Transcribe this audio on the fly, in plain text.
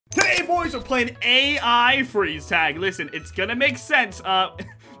Hey boys, we're playing AI freeze tag. Listen, it's gonna make sense.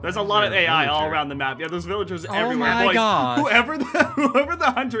 There's a lot of AI all around the map. Yeah, there's villagers everywhere. Oh my gosh. Whoever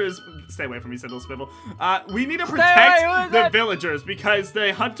the hunter is, stay away from me, Sigil Spivel. We need to protect the villagers because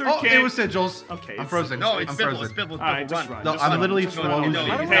the hunter can't. It was Sigils. Okay, I'm frozen. No, it's I'm Spivel. frozen. Spivel. All right, just run. No, I'm literally frozen.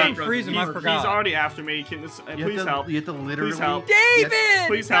 How do we freeze him? I forgot. He's already after me. Please help. You have to literally. Please help. David!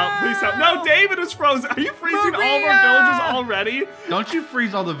 Please help. Please help. No, David is frozen. Are you freezing all of our villagers already? Don't you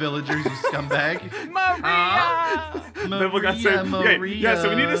freeze all the villagers, you scumbag. Maria! People got saved. Okay, yeah, so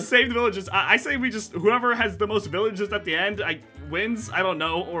we need to save the villagers. I say we just, whoever has the most villagers at the end, wins, I don't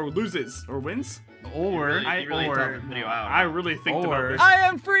know, or loses, or wins. I really think about this. I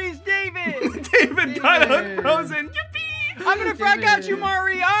am freeze David! David got unfrozen. Yippee! I'm gonna frag out you,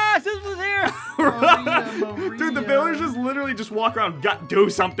 Maria! Sizzle's here! Maria. Dude, the villagers literally just walk around, do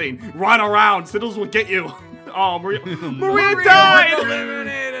something. Run around. Siddles will get you. Oh, Maria died!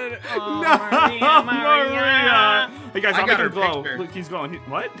 Eliminated! Oh, No, Maria! Hey guys, I'll make him glow. Look, he's glowing.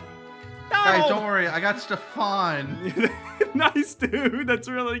 What? Guys, don't worry. I got Stefan. Nice, dude. That's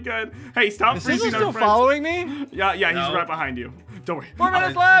really good. Hey, stop Is freezing Sizzle our still friends. following me? Yeah, he's No. right behind you. Don't worry. 4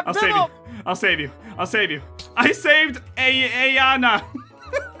 minutes left! I'll save you. I'll save you. I'll save you. I saved Ayana.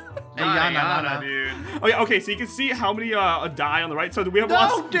 Ayana, dude. Oh yeah, okay, so you can see how many die on the right. So we have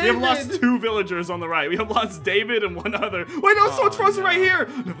lost 2 villagers on the right. We have lost David and 1 other. Wait, no, someone's frozen right here.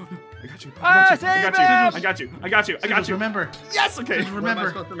 No, I got you. I got you. Remember. Yes, okay.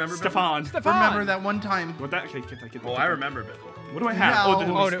 Remember. Stefan. Remember that one time. What that? Okay, get that. Oh, I remember it. What do I have?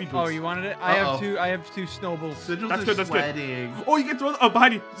 Oh, you wanted it? I have two snowballs. That's good. Sweating. Oh, you can throw. Oh,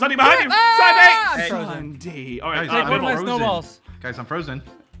 behind you. Sunday behind you. I'm Sunday. frozen. All right. Guys, What are my snowballs? Guys, I'm frozen.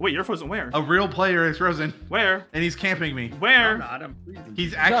 Wait, you're frozen where? A real player is frozen. Where? And he's camping me. Where? I'm freezing.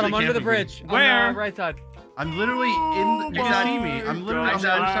 He's actually I'm under the camping bridge. me. Where? On the right side. I'm literally in the. You can see me. I'm literally on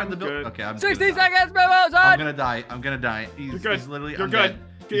the other side of the building. good. Okay, I'm 60 seconds, Memos I'm on! gonna die. I'm gonna die. You're good. He's literally. You're I'm good. dead.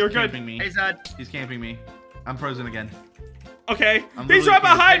 You're He's good. camping me. Hey, Zud. He's camping me. I'm frozen again. Okay. I'm He's literally right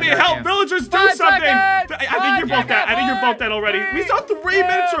behind me. camping. Help, villagers, do 5 something. seconds. I think you're both dead. I think you're both dead already. We still have 3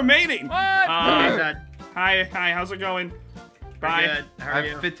 minutes remaining. Hey, Zud. Hi. How's it going? Bye. Good. How I are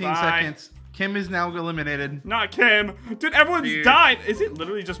you? have 15 Bye. seconds. Kim is now eliminated. Not Kim. Dude, everyone's Dude. died. Is it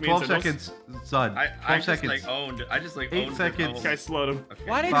literally just me 12 and Siddles? seconds. Zud. 12 I just seconds. like owned. I just like 8 owned seconds. the Okay, I slowed him. Okay.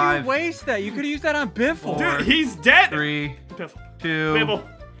 Why did 5, you waste that? You could have used that on Biffle. Dude, he's dead. 3, Biffle. 2, Biffle.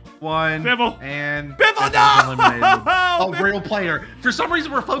 1, Bibble. and Biffle, Biffle's no! eliminated. Oh, A real player. For some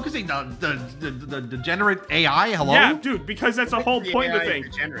reason, we're focusing on the degenerate AI. Hello? Yeah, dude, because that's the whole point of the AI thing.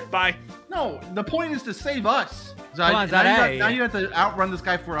 degenerate. Bye. No, the point is to save us. Come on, now, Zud, now you have to outrun this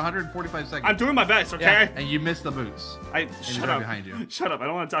guy for 145 seconds. I'm doing my best, okay? Yeah. And you missed the boots. Shut right up. behind you. Shut up. I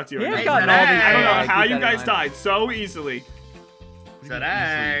don't want to talk to you He right has now. gotten all the I don't know AI. how Keep you that in guys mind. died so easily. Zud,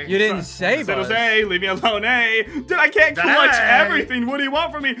 hey. You didn't save Said us. Jose, leave me alone, hey. Dude, I can't Hey. clutch everything. What do you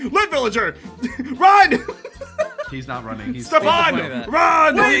want from me? Live, villager. Run. He's not running. He's What's the Stefan, point of that?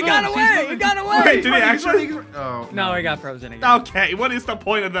 run. Wait, he got away! He got away! Wait, did he actually? Oh. No, he got frozen again. Okay, what is the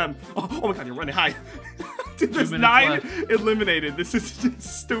point of them? Oh my god, you're running high. Dude, there's 2 minutes 9 eliminated. This is just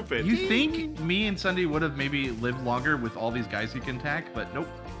stupid. You think me and Sunday would have maybe lived longer with all these guys he can attack, but nope.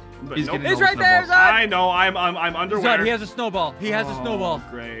 But He's nope. getting He's all right there, snowballs. Zud! I know, I'm underwear. Zud, he has a snowball. He has a snowball.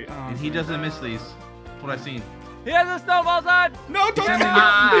 Great. Oh, And he doesn't miss these. That's what I've seen. He has a snowball, Zud! No, don't He's do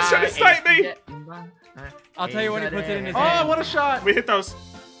that. You should have sniped me. I'll tell you when he puts it in his Oh, hand. what a shot! We hit those.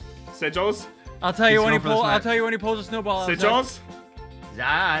 Sigils. I'll tell you He's when he going for the pulls. I'll smack. tell you when he pulls a snowball. Zud. Sigils.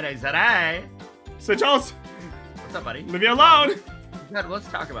 Zud. Sigils. What's up, buddy? Leave me alone. Zud, let's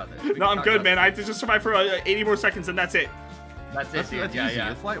talk about this. We No, can I'm talk good, about man. this. I have to just survive for 80 more seconds, and that's it. That's That's it, dude. easy.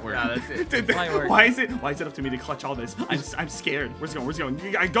 Yeah. It's light work. Yeah, that's it. Dude, light work. why is it up to me to clutch all this? I'm scared. Where's he going?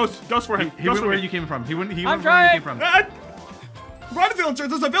 You guys, ghost for him. He Ghost went for where me. you came from. He went I'm where you trying. came from. Run, villager!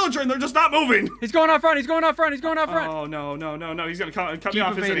 There's a villager, and they're just not moving. He's going out front. He's going out front. He's going out front. Oh no! He's gonna cut me Keep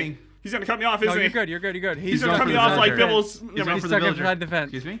off, isn't he? evading. He's gonna cut me off, No, isn't you're he? good. You're good. You're good. He's going gonna cut for me the off like villager. Bibbles. He's Never going mind. for stuck the villager. inside the fence.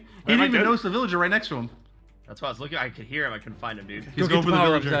 Excuse me? He I didn't even good? notice the villager right next to him. That's why I was looking. I could hear him. I couldn't find him, dude. He's Go going get for the the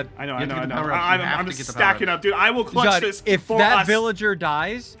power up, villager. Zud. I know. You have to get the power ups. You I'm have to just get the stacking power up, dude. I will clutch Zud, this if for that us. villager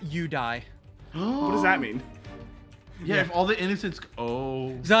dies, you die. What does that mean? Yeah, if all the innocents. Oh.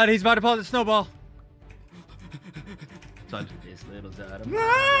 Zud, he's about to pull the snowball. Zud. This little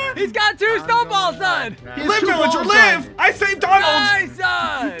Zud. He's got 2 snowballs, Zud. Live, two villager, balls, live! Zud. I saved Donald! Nice,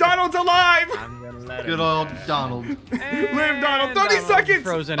 Zud. Donald's alive! I'm gonna let Good him old die. Donald. Live, Donald! 30 Donald's seconds!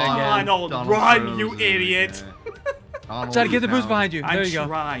 frozen again. Donald, Donald's run, frozen you idiot! again. Donald Zud, get the is boost down. behind you. There I'm you go.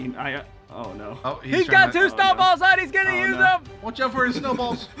 trying. Oh no. Oh, He's got 2 snowballs out. He's gonna use them. Watch out for his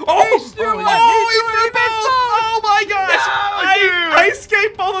snowballs. Oh! He's threw one. Oh my gosh! No, I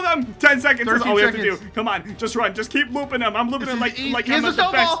escaped both of them. 10 seconds. That's 13 all we have to seconds. do. Come on, just run. Just keep looping them. I'm looping them like he I'm has at a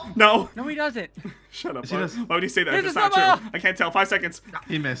the best. snowball. No. No, he doesn't. Shut up. Yes, he does. Why would you say that? Here's It's a not snowball. true. I can't tell. 5 seconds.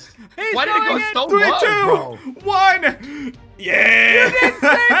 He missed. He's Why did it throwing go it. so 3, low, 2, 1. Yeah.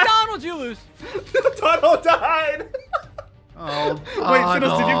 Save Donald, you lose. Donald died. Oh, Wait,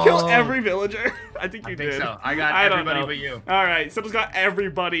 Siddles, did you kill every villager? I think you I think did. so. I got don't everybody know. but you. All right, Siddles got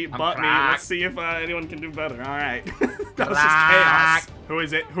everybody but me. cracked. Let's see if anyone can do better. All right. That was just chaos. Who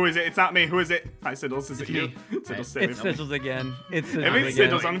is it? Who is it? It's not me. Who is it? Hi, Siddles. Is it you? Siddles, stay away It's from me. Sigils again. It's Sigils If it's again.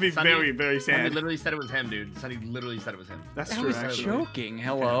 Siddles, I'm gonna be Sunny- very, very Sunny sad. literally said it was him, dude. Sunny literally said it was him. That's I true, was actually. joking.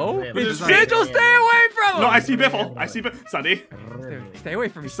 Hello? Yeah, It's but- Sigils, stay away from him! No, I see Biffle. I see Biffle. Sunny. Stay away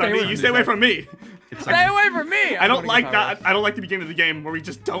from me. Sunny, you stay away from me. Stay away from me! I don't like that. I don't like the beginning of the game where we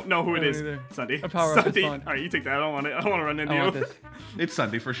just don't know who it I don't is. either. Sunny. A power-up is Sunny. fun. All right, you take that. I don't want it. I don't want to run into I you. want this. It's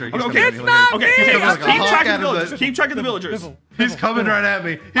Sunday for sure. He's Okay, coming it's in. not Okay, me! okay, He's just like a keep hawk track of out the of villagers. the- Keep track of the villagers. Biffle. He's coming right at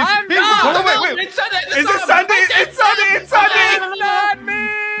me. I'm he's not! Oh, wait. It's Sunday! Is it Sunday? It's Sunday! It's Sunday! It's not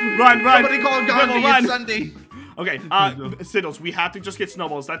me! Run, run. Somebody call Biffle, Gandhi. run. It's Sunday. Okay, Siddles, we have to just get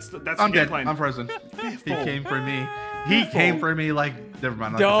snowballs. That's the I'm game dead. plan. I'm frozen. He came for me. He came for me like. Never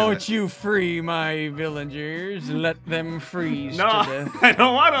mind. Don't you free my villagers. Let them freeze No, to death. I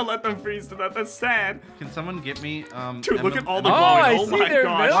don't want to let them freeze to death. That's sad. Can someone get me? Dude, look at all the Oh, glowing. I Oh see my their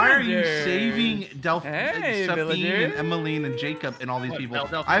gosh. Why are you Villager. saving Hey, Stephanie villager. and Emmeline and Jacob and all these people?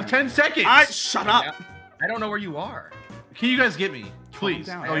 Delphi. I have 10 seconds. Shut up. I don't know where you are. Can you guys get me, please?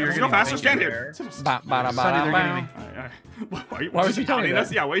 Calm down. Oh, you're Let's getting go faster. me. Stand here. Siddles. Ba, ba, da, ba, Sunny, da, they're ba. getting me. All right. Why Why would just you tell me outing that?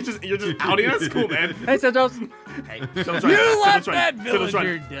 us? Yeah, why you're just outing us? Cool, man. Hey, Sigils. Hey, Siddles, You run. let Siddles, run. that Siddles, run.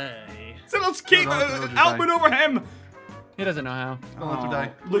 villager die. Siddles, keep No, don't let the villager outmaneuver him. He doesn't know how. Don't let them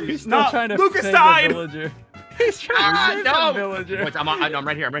die. Lucas, Still no. trying to Lucas save died. the villager. He's trying to save no! the villager. Wait, I'm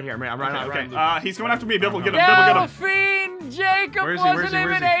right here. I'm right here. I'm right Okay, here. he's going after me. Biffle, get him. Biffle, get him. Delphine Jacob Where is he? Where is wasn't he?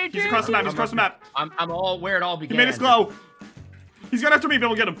 Where is even he? agent. He's across the map. He's across the map. I'm all where it all He began. made us glow. He's going after me.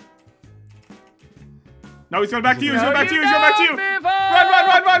 Biffle, get him. No, he's going back to you. He's going back to you. He's going back to you.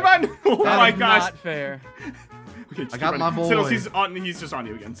 Run. Oh That my is gosh. not fair. Okay, just I keep got my running. boy. Siddles, he's just on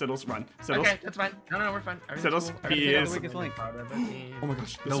you again. Siddles, run. Siddles. Okay, that's fine. No, we're fine. Everything's Siddles, cool. he Everything's is- Weakest link. Oh my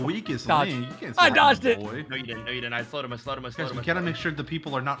gosh. The this one. weakest Dodge. link. You can't I say dodged that, it. boy. No, you didn't. I slowed him. Guys, we gotta make sure the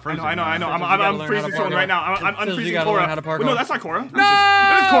people are not I frozen. know. Siddles, you I'm gotta learn freezing how to someone parkour. right now. I'm Siddles, you unfreezing gotta Cora. learn how to parkour. Wait, no, that's not Cora. No,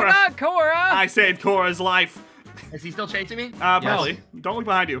 That is Cora. not Cora. I saved Cora's life. Is he still chasing me? Probably. Don't look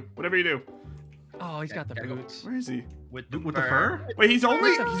behind you. Whatever you do. Oh, he's got the Gotta go. boots. Where is he? With the fur? Wait, he's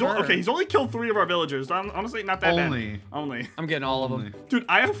only fur? okay. He's only killed 3 of our villagers. Honestly, not that Only. bad. Only. I'm getting all of them. Only. Dude,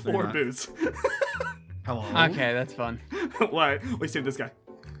 I have 4 not. boots. Hello. Okay, that's fun. What? Wait, save this guy.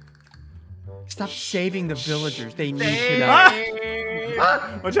 Stop saving the villagers. They need to Hey.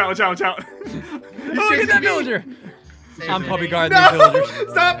 die. Watch out! Watch out! Oh, look at that villager. I'm puppy guarding No! the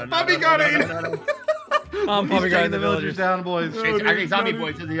villagers. Stop puppy guarding! I'm puppy He's guarding taking the villagers. down, boys. No, I dude, think zombie no,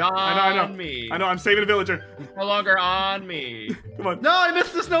 boy dude. says he's on I know. me. I know. I'm saving a villager. He's no longer on me. Come on. No, I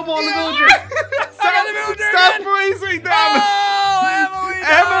missed the snowball in the villager. Stop, the villager stop again! freezing them! Oh,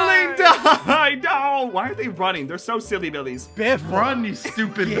 Emily died! No! Why are they running? They're so silly billies. Biff, Run, you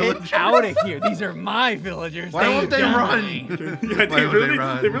stupid villager. get out of here. These are my villagers. Why won't they die. run? Yeah, Why would they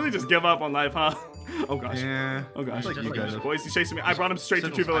run? they really just give up on life, huh? Oh gosh. Yeah. Oh gosh. Like you guys. Boys, he's chasing me. I brought him straight to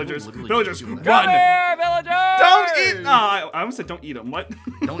Siddles, 2 I will villagers. literally Villagers, shoot you with run! Come here, villagers. Don't eat! I almost said don't eat them. What?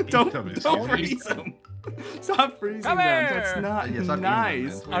 Don't eat them, it's Don't scary. freeze them. Stop freezing Come them. here. That's not Yes, I'm eating them,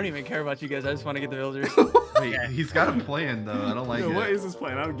 nice. man. I don't even care about you guys. I just want to get the villagers. Wait, he's got a plan though. I don't like What it. is this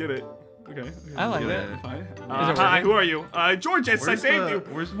plan? I don't get it. Okay. I like Yeah. it. Fine. it Hi, working? who are you? Georges, I saved you.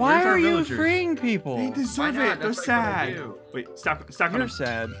 Where's Why our are you villagers? freeing people? They deserve Why not? it. They're That's what I sad. do. Wait, stack on You're them.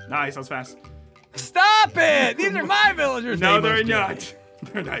 sad. Nice, that was fast. Stop it! These are my villagers. No, They they're must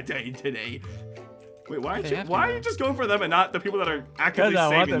not. They're not dying today. Wait, why, They have to why are die. you just going for them and not the people that are actively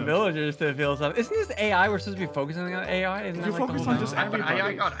Because I want saving the them? villagers to feel something. Isn't this AI? We're supposed to be focusing on AI? Isn't that You like the focus whole on just thing? everybody.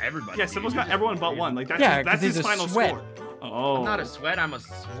 I got everybody. Yeah, Sibyl's got everyone but one. Like that's Yeah, his, that's 'cause he's his a final sweat. score. Oh. I'm not a sweat. I'm a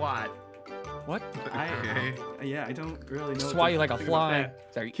swat. What? Okay. Yeah, I don't really know. what Swat to you like a think about fly.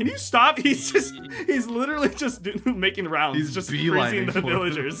 that. Sorry. Can you stop? He's literally just making rounds. He's just beelining freezing the for him.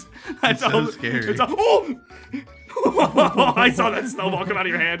 villagers. That's so all. scary. It's all, oh! I saw that snowball come out of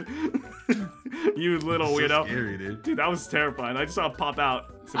your hand. You little So weirdo. scary, dude. Dude, that was terrifying. I just saw it pop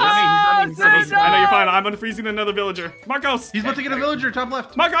out. So Ah, Sibyls, Sibyls! I know you're fine. I'm unfreezing another villager. Marcos! He's about to get a villager, top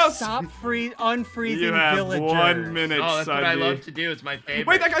left. Marcos! Stop unfreezing You have villagers. 1 minute, Oh, that's what I Sunday. love to do. It's my favorite.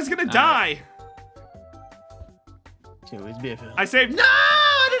 Wait, that guy's gonna die. So it's Biff. I saved. No,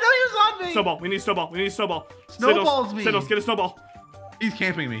 I didn't know he was on me. Snowball. We need a snowball. We need a snowball. Snowballs me. Siddles, get a snowball. He's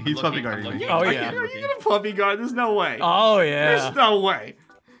camping me. He's puppy guarding me. Oh, yeah. You're gonna puppy guard. There's no way. Oh, yeah. There's no way.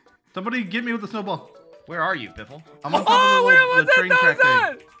 Somebody get me with the snowball. Where are you, Biffle? I'm on top Oh, of where the was train that? track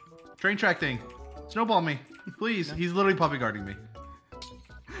That? thing. Train track thing. Snowball me. Please. He's literally puppy guarding me.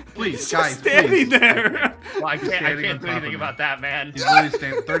 Please, He's guys. just standing please. there. Well, I Standing on can't do top anything of about that, man. He's literally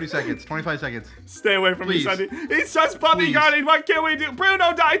standing. 30 seconds. 25 seconds. Stay away from Please. me, Sunday. He's just puppy Please. guarding. What can we do?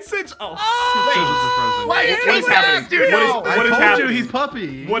 Bruno died. Cinch. Oh. Oh! What is happening? Dude, I what is told happening? you he's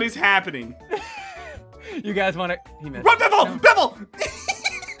puppy. What is happening? You guys want to? He missed. Run, Biffle! Biffle!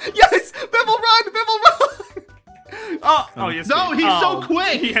 Yes! Biffle, run! Biffle, run! Oh, yes. No, he's so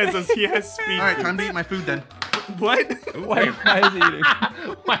quick. He has speed. All right, time to eat my food then. What? Why is he eating?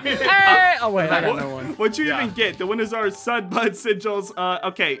 Hey! Oh wait, I got no one. What'd you even get? The winners are Sud, Bud, Sigils.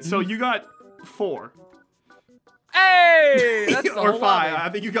 Okay, so you got 4. Hey! That's the or whole 5. lobby. I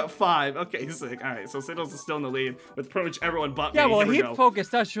think you got 5. Okay, sick. All right, so Sigils is still in the lead with pretty much everyone but Yeah, me. well, Here we he go.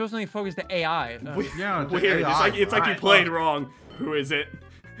 focused us. She was only focused the AI. Yeah, it's Weird. AI. It's like you Right. played wrong. Who is it?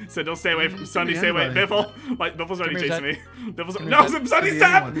 So don't stay away from Sunny. Stay away. anybody. Biffle. Like, Biffle's already Come here, chasing me. Biffle's Come no. here, Sunny, Come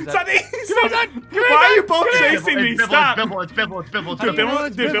stop. here, Sunny, stop. Come Why are you both chasing me? It's Stop. Biffle, it's Biffle, it's Biffle, it's Dude, Biffle.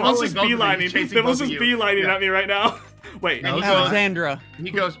 Biffle's Biffle. just Both of them, beelining. he's chasing Biffle's both just of you. beelining Yeah. at me right now. Wait. And he goes, Alexandra.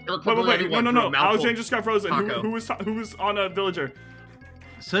 he goes, it looks Wait. like the lady went through No. a mouthful. Alexander just got frozen. Taco. Who was on a villager?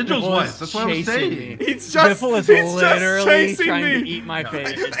 Sigils Biffle was. is That's what I'm chasing saying. me. He's just. Biffle is he's just literally chasing trying to me. eat my face.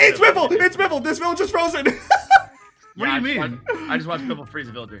 It's Biffle. It's Biffle. This villager's frozen. What do you mean? I just watched Biffle freeze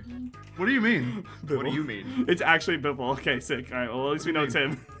a villager. What do you mean? What do you mean? It's actually Biffle. Okay, sick. All right. Well, at least we know it's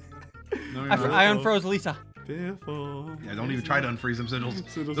him. No, you're I not. unfroze Lisa. Biffle. Yeah, don't even try to unfreeze them, Sigils.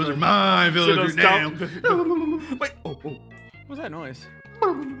 Sigils, Those no. are my villagers now. Wait. Oh. What was that noise?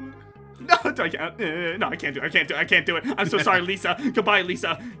 No, I can't. No, I can't do it. I can't do it. I'm so sorry, Lisa. Goodbye,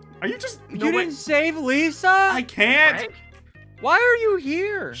 Lisa. Are you just? No You way. didn't save Lisa? I can't. Right? Why are you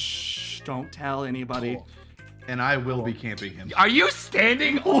here? Shh! Don't tell anybody. And I will be camping him. Are you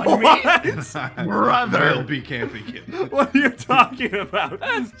standing on me? What? I Brother. will be camping him. What are you talking about?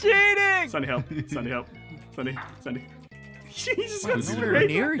 That's cheating! Sunny, help. Sunny, help. Sunny. He just got Nowhere straight.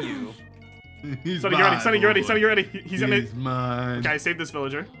 near you. He's Sunny, get ready. my Sunny, get ready. boy. Sunny, get ready. He's gonna. He's mine. Guys, save this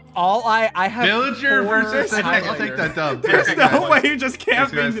villager. I have Villager 4 versus attack. I'll take highlighter. that dub. There's Yes, no guys. way you're just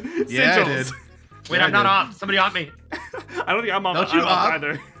Yes, camping guys. Yeah, I did. sigils. Wait, Yeah, I'm not I off. Somebody off me. I don't think I'm on. Don't you I'm off up?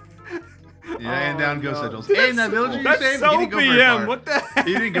 either. Yeah, and down goes no. Sigils. That's- And that villager you That's saved, so he didn't go very BM. far. What the heck?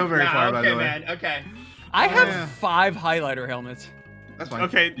 He didn't go very Nah, far, by okay, the way. man. Okay. I have Yeah. 5 highlighter helmets. That's fine.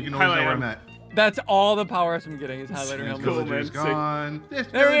 Okay, You can always know highlight where him. I'm at. That's all the power-ups I'm getting is highlighter This helmets. Cool, man. villager's Sick. gone. This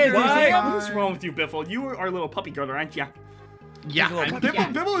There he is, villager's he's gone. What is wrong with you, Biffle? You are our little puppy girl, aren't ya? Yeah. He's a little I- puppy.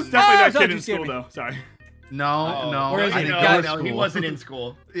 Biffle, Biffle is definitely that don't kid you in scare school, me. though. Sorry. No, no. Where is I he? didn't No, go to no, school. he wasn't in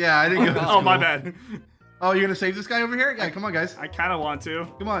school. Yeah, I didn't go to school. Oh, my bad. Oh, you're gonna save this guy over here? Yeah, come on, guys. I kind of want to.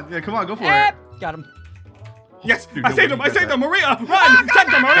 Come on. Yeah, come on. Go for Yep, it. got him. Yes, Dude, I no saved way him. you I got saved that. him. Maria, run! Send him,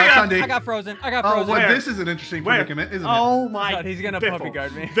 That's Maria. Sunday. I got frozen. Oh, frozen. well, Where? this is an interesting Where? predicament, isn't it? Oh my God, he's gonna Biffle. puppy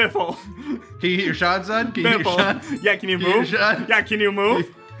guard me. Biffle. Can you hit your shots, son? Can you hit your shots? Biffle. Yeah, can you Can you move? hit your shots? Yeah, can you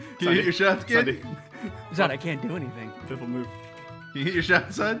move? Can you hit your shots, kid? Sunday. Zod, I can't do anything. Biffle, move. Can you hit your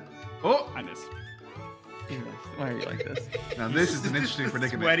shots, son? Oh, I missed. Why are you like this? now this is an interesting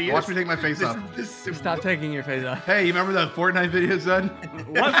predicament. sweatiest. Watch me take my face off. Stop taking your face off. Hey, you remember that Fortnite video, son?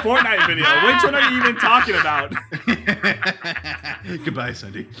 What Fortnite video? Which one are you even talking about? Goodbye,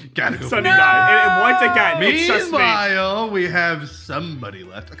 Sunday. Gotta go. Sunday No! died. And once again, it's just me. Meanwhile, we have somebody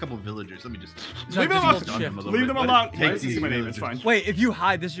left. A couple of villagers. Let me just Leave them just alone. hold shift. them a little Leave bit. them Let alone. it Why take does it these say my name? It's villagers. fine. Wait, if you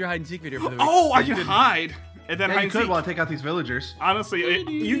hide, this is your hide and seek video for the week. Oh, I You can didn't. hide. And then Yeah, hide you and could seek. while I take out these villagers. Honestly,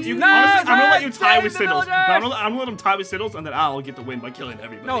 honestly, No, I'm gonna let you Zod, tie save with the Siddles. No, villagers! I'm gonna let him tie with Siddles, and then I'll get the win by killing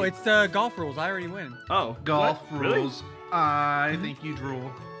everybody. No, it's the golf rules. I already win. oh Golf what? Really? rules. I think you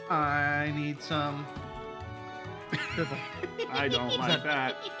drool. I need some. I don't like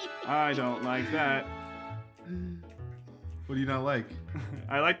that. I don't like that. What do you not like?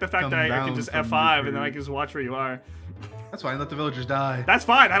 I like the fact Come that I can down just from F5 your and then I food. can just watch where you are. That's fine. Let the villagers die. That's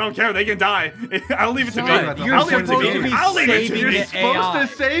fine. I don't care. They can die. I'll leave it to me. Zod, You're I'll leave it to supposed me. to be I'll leave it to saving me. You're the supposed AI. to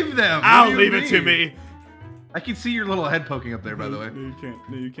save them. What I'll do you leave it to mean? me. I can see your little head poking up there, by the way. No, you can't.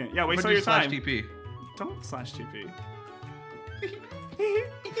 No, you can't. Yeah, waste I'm all gonna your do slash time. TP. Don't slash TP.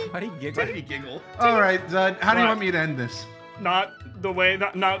 Why do you Why giggle? did he giggle? All right, Zud. How do you What? want me to end this? Not the way.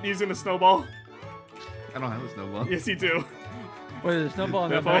 Not using a snowball. I don't have a snowball. Yes, you do. Wait, there's a snowball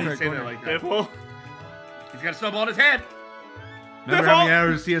in that Biffle? back Say right that corner. like that. Biffle. He's got a snowball in his head. Remember how many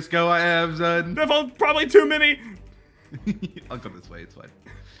hours CS:GO I have, Zud? Biffle. Probably too many. I'll go this way. It's fine.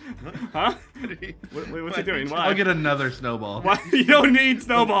 Huh? What's he doing? Why? I'll get another snowball. Why? You don't need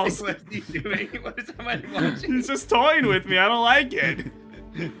snowballs. What's he doing? What is somebody watching? He's just toying with me. I don't like it.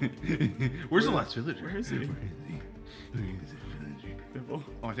 Where's the last villager? Where is he? Oh,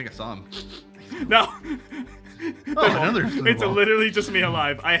 I think I saw him. No. Oh, another snowball. It's literally just me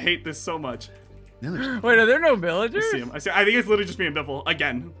alive. I hate this so much. Wait, are there no villagers? I see him. I think it's literally just me and Biffle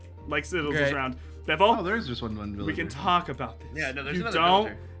again. Like Siddles is around. Biffle. Oh, there's just one villager. We can talk about this. Yeah, no, there's you another don't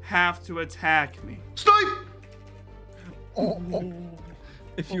villager. have to attack me. Snipe!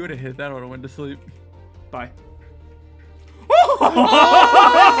 If you would have hit that, I would have went to sleep. Bye.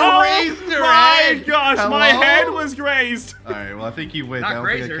 Grazed her My head. gosh, Hello? my head was grazed. All right, well, I think you win. Not I don't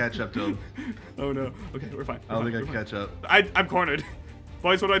think I grazer. catch up to him. Oh no. Okay, we're fine. I don't think I can catch up. I'm cornered.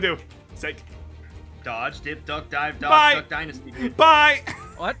 Boys, what do I do? Sake. Dodge, dip, duck, dive, dodge, Bye. duck, dynasty. Bye.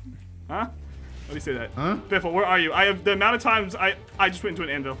 What? Huh? Why do you say that? Huh? Biffle, where are you? I have the amount of times I just went into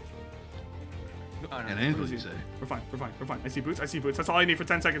an anvil. And anvil, you say? We're fine. I see boots. That's all I need for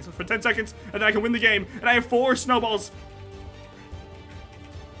 10 seconds. For 10 seconds, and then I can win the game. And I have 4 snowballs.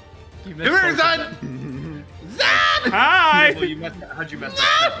 You Come here, Zud! Zud! Hi. Well, how'd you mess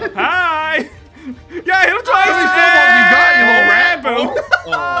up? Hi. Yeah, hit him twice. How many snowballs you got, you little rat?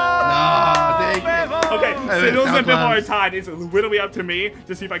 Boom. Nah, dang it. Okay, Hey, Siddles sound and Biffle are clowns. tied. It's literally up to me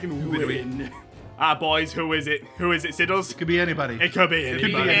to see if I can win. Boys, who is it? Who is it, Siddles? It could be anybody. It could be could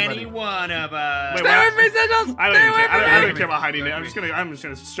be anybody. Any one of us. Wait, Stay what? with me, Siddles! I don't, Stay even care. with me! I don't care about hiding it. I'm just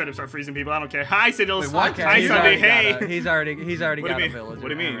gonna straight up start freezing people. I don't care. Hi, Siddles. Wait, what? Hi, He's Sunday. already got Hey. a- He's already What do got you a mean? villager. What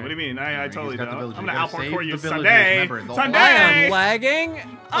do you mean? What do you mean? I totally got don't. the villager. I'm You gonna gotta outparkour save you the villagers. Sunday. Remember, the whole- I Sunday. am lagging.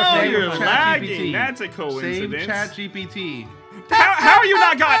 Oh, Okay, you're never mind. lagging. That's a Save coincidence. ChatGPT. How are you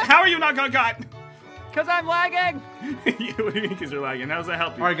not got? How are you not got? Cause I'm lagging. What do you mean? Because you're lagging. How does that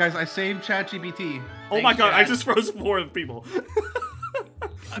help you? All right, guys, I saved ChatGPT. Oh my Thanks, god! I Chad. just froze 4 people.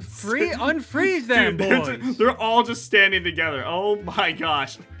 Unfreeze them, Dude, boys. they're all just standing together. Oh my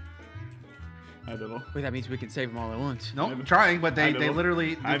gosh. I don't know. Wait, that means we can save them all at once. Nope, I'm trying, but Hi, they Biddle.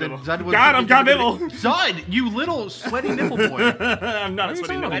 literally. Hi, the Biddle. Zud was Got him, got Biddle. Zud, you little sweaty nipple boy. I'm not a Why are you sweaty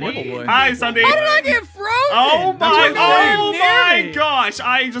talking about nipple. nipple boy? Hi, Sunday. How did I get frozen? Oh That's what I'm saying. my gosh!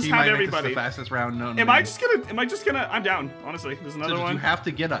 I just He have might make this everybody. the fastest round known. Am to I man. just gonna? I'm down. Honestly, there's another So one. You have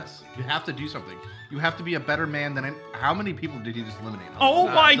to get us. You have to do something. You have to be a better man than. How many people did he just eliminate? Oh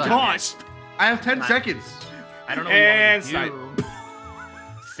my Zud. gosh! I have 10 seconds. I don't know And what you want me to do.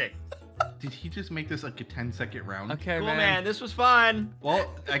 Sick. Did he just make this like a 10-second round? Okay, Cool, man. man. This was fun. Well,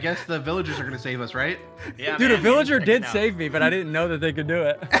 I guess the villagers are gonna save us, right? Yeah, Dude, man. a villager Check did it out. save me, but I didn't know that they could do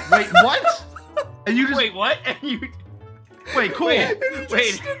it. Wait, what? And you just Wait, what? And you. wait, cool. Wait.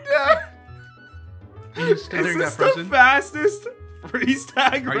 Wait. You just stood there Is and got this the frozen. fastest freeze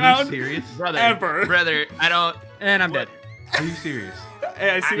tag Are you round serious? Brother. ever? Brother, I don't. And I'm dead. Are you serious? Hey,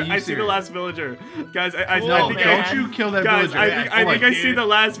 I Are see you the serious? last villager, guys. I No, think man. Don't you kill that guys, villager? I think I Boy. see the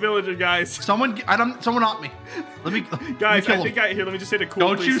last villager, guys. Someone off me. Let me. Guys, kill I think him. here. Let me just hit a cool.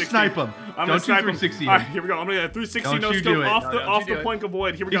 Don't you 360. snipe him. I'm gonna Don't you snipe him. 360 All him. right, here we go. I'm gonna get a 360 Don't no you scope do it. off No, the don't off you the do it. plank of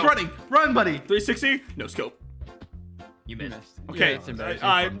wood. Here we He's go. running. Run, buddy. 360 no scope. You missed. Okay. Yeah, it's embarrassing.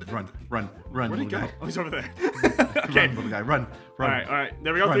 Run, Where'd he little go? guy. Oh, he's over there. Run, Okay. little guy. Run. All right.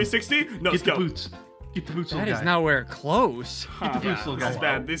 There we go. Run. 360 no Get scope. the boots. Get the boots, That little is guy. nowhere close. Get the Huh. boots, little This guy. is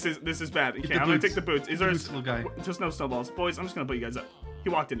bad. This is bad. Okay, the I'm gonna boots. take the boots. Is Get there the boots, little guy. just no snowballs, boys? I'm just gonna put you guys up. He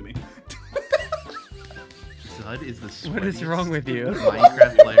walked into me. Zud is the What is wrong with you?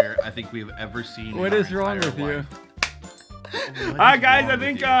 Minecraft player I think we've ever seen. What in is our wrong entire with you? life. What All right, is guys. wrong I with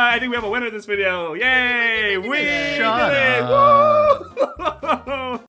think you? I think we have a winner this video. Yay! We Shut did it! up. Woo!